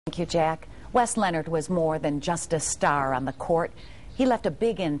Thank you, Jack. Wes Leonard was more than just a star on the court. He left a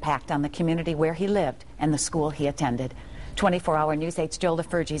big impact on the community where he lived and the school he attended. 24-hour News 8's Joe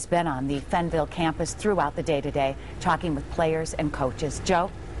LaFurgey's been on the Fennville campus throughout the day today, talking with players and coaches. Joe?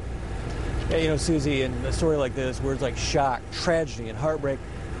 Yeah, you know, Susie, in a story like this, words like shock, tragedy, and heartbreak,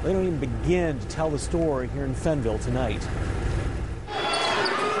 they don't even begin to tell the story here in Fennville tonight.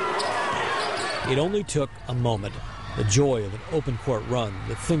 It only took a moment. The joy of an open court run,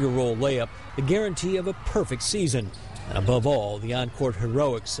 the finger roll layup, the guarantee of a perfect season, and above all, the on-court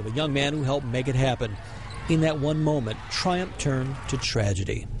heroics of a young man who helped make it happen. In that one moment, triumph turned to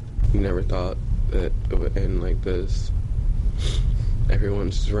tragedy. Never thought that it would end like this.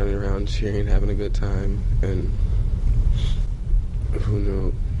 Everyone's just running around cheering, having a good time, and who knew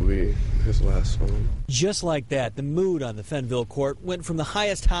it would be his last one. Just like that, the mood on the Fennville court went from the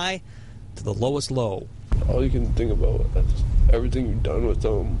highest high to the lowest low. All you can think about is everything you've done with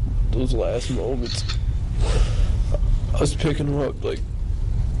them, those last moments. I was picking them up like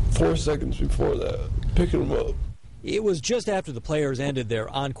 4 seconds before that, picking them up. It was just after the players ended their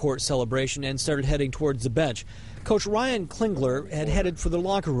on-court celebration and started heading towards the bench. Coach Ryan Klingler had headed for the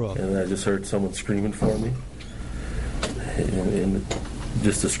locker room. And I just heard someone screaming for me. And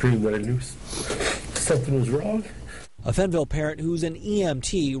just a scream that I knew something was wrong. A Fennville parent who's an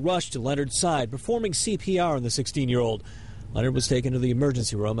EMT rushed to Leonard's side, performing CPR on the 16-year-old. Leonard was taken to the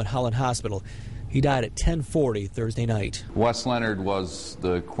emergency room at Holland Hospital. He died at 10:40 Thursday night. Wes Leonard was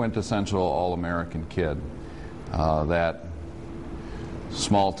the quintessential All-American kid. That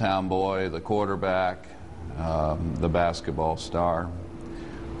small-town boy, the quarterback, the basketball star,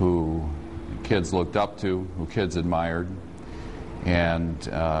 who kids looked up to, who kids admired, and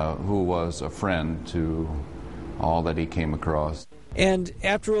who was a friend to all that he came across. And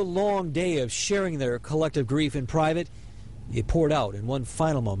after a long day of sharing their collective grief in private, it poured out in one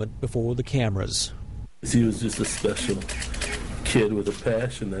final moment before the cameras. He was just a special kid with a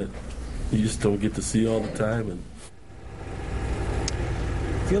passion that you just don't get to see all the time. And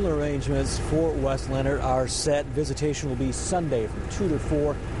funeral arrangements for Wes Leonard are set. Visitation will be Sunday from 2 to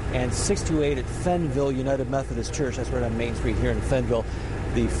 4 and 6 to 8 at Fennville United Methodist Church. That's right on Main Street here in Fennville.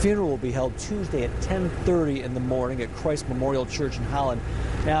 The funeral will be held Tuesday at 10:30 in the morning at Christ Memorial Church in Holland.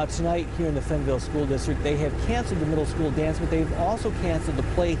 Now, tonight here in the Fennville School District, they have canceled the middle school dance, but they've also canceled the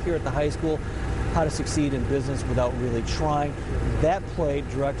play here at the high school, How to Succeed in Business Without Really Trying. That play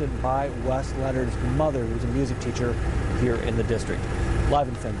directed by Wes Leonard's mother, who's a music teacher here in the district. Live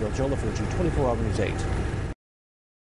in Fennville, Joe LaFurgey, 24 Hour News 8.